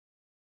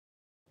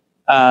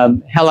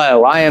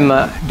Hello, I am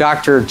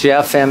Dr.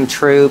 Jeff M.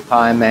 Trupp.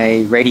 I'm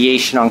a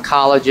radiation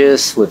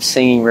oncologist with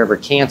Singing River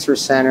Cancer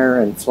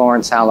Center in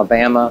Florence,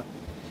 Alabama.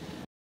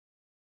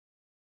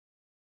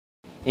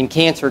 In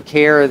cancer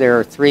care, there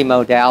are three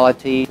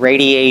modalities: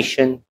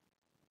 radiation,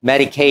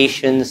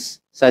 medications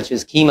such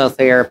as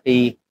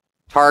chemotherapy,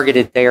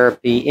 targeted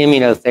therapy,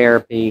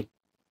 immunotherapy,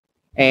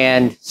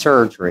 and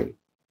surgery.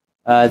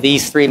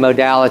 These three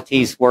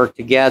modalities work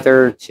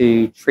together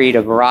to treat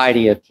a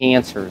variety of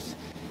cancers.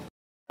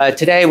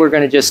 Today we're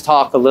going to just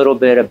talk a little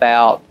bit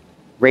about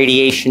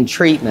radiation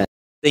treatment.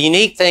 The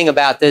unique thing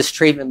about this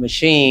treatment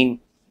machine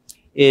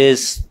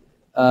is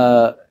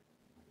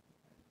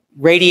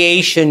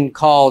radiation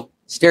called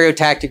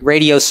stereotactic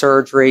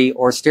radiosurgery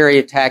or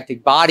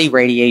stereotactic body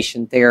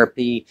radiation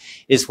therapy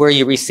is where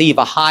you receive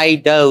a high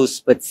dose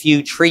but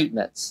few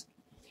treatments.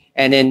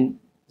 And in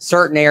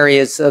certain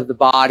areas of the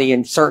body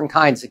and certain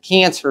kinds of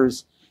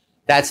cancers,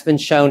 that's been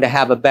shown to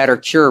have a better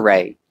cure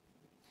rate.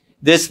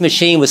 This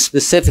machine was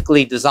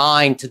specifically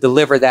designed to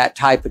deliver that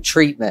type of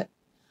treatment.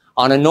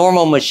 On a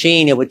normal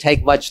machine, it would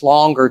take much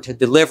longer to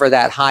deliver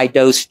that high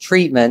dose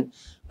treatment,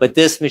 but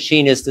this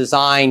machine is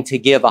designed to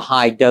give a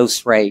high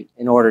dose rate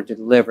in order to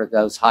deliver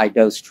those high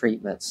dose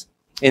treatments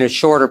in a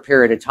shorter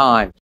period of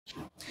time.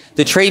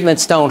 The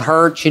treatments don't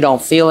hurt, you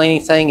don't feel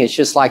anything, it's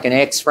just like an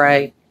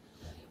X-ray.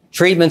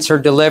 Treatments are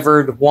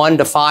delivered 1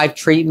 to 5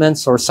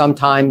 treatments, or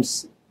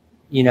sometimes,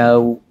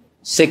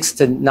 6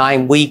 to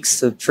 9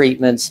 weeks of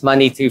treatments,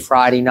 Monday through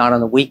Friday, not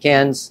on the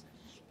weekends.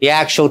 The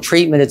actual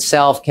treatment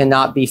itself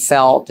cannot be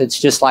felt. It's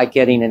just like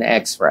getting an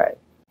X-ray.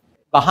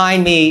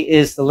 Behind me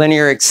is the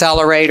linear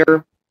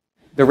accelerator.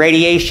 The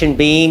radiation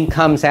beam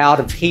comes out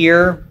of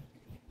here.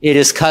 It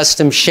is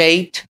custom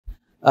shaped.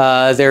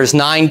 There's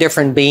 9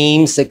 different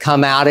beams that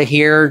come out of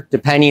here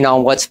depending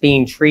on what's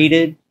being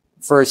treated.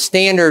 For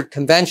standard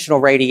conventional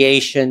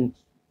radiation,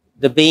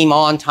 the beam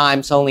on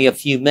time's only a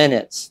few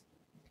minutes.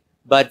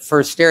 But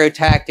for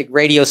stereotactic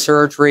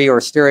radiosurgery or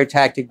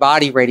stereotactic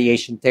body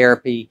radiation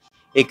therapy,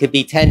 it could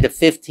be 10 to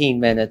 15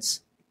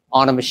 minutes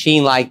on a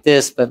machine like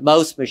this, but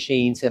most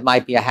machines, it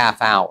might be a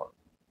half hour.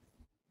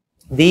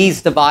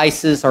 These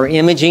devices are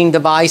imaging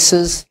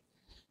devices.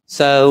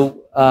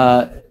 So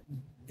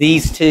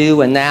these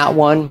two and that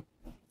one.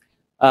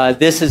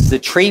 This is the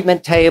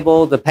treatment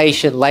table. The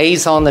patient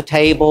lays on the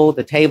table.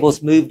 The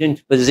table's moved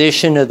into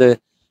position of the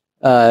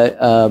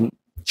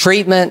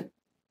treatment.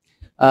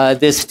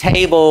 This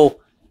table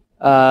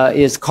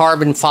is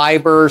carbon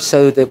fiber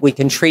so that we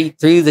can treat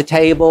through the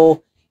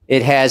table.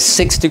 It has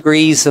 6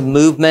 degrees of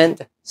movement,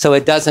 so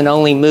it doesn't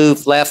only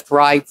move left,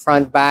 right,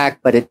 front,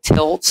 back, but it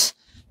tilts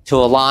to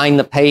align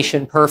the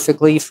patient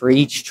perfectly for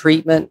each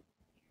treatment.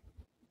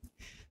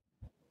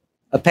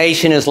 A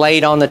patient is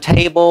laid on the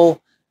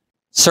table.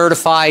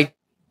 Certified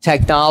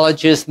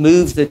technologists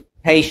move the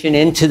patient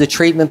into the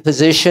treatment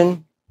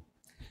position.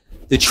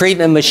 The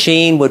treatment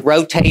machine would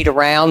rotate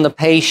around the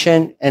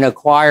patient and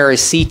acquire a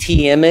CT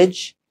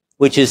image,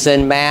 which is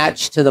then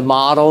matched to the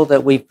model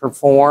that we've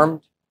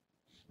performed.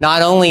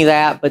 Not only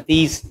that, but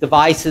these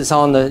devices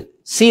on the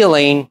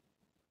ceiling,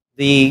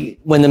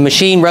 when the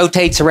machine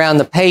rotates around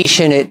the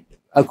patient, it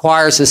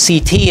acquires a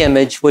CT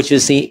image, which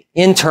is the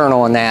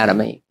internal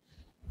anatomy.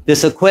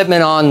 This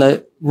equipment on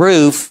the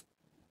roof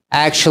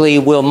actually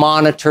will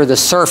monitor the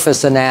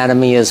surface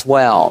anatomy as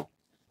well.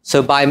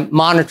 So by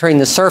monitoring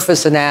the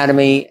surface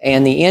anatomy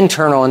and the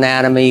internal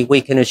anatomy,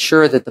 we can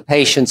assure that the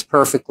patient's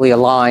perfectly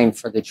aligned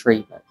for the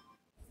treatment.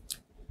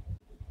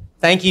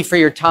 Thank you for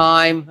your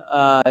time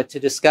to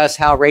discuss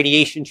how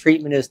radiation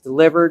treatment is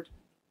delivered.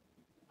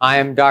 I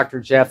am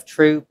Dr. Jeff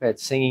Trupp at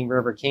Singing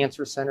River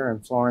Cancer Center in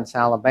Florence,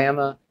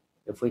 Alabama.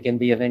 If we can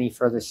be of any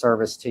further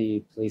service to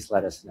you, please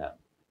let us know.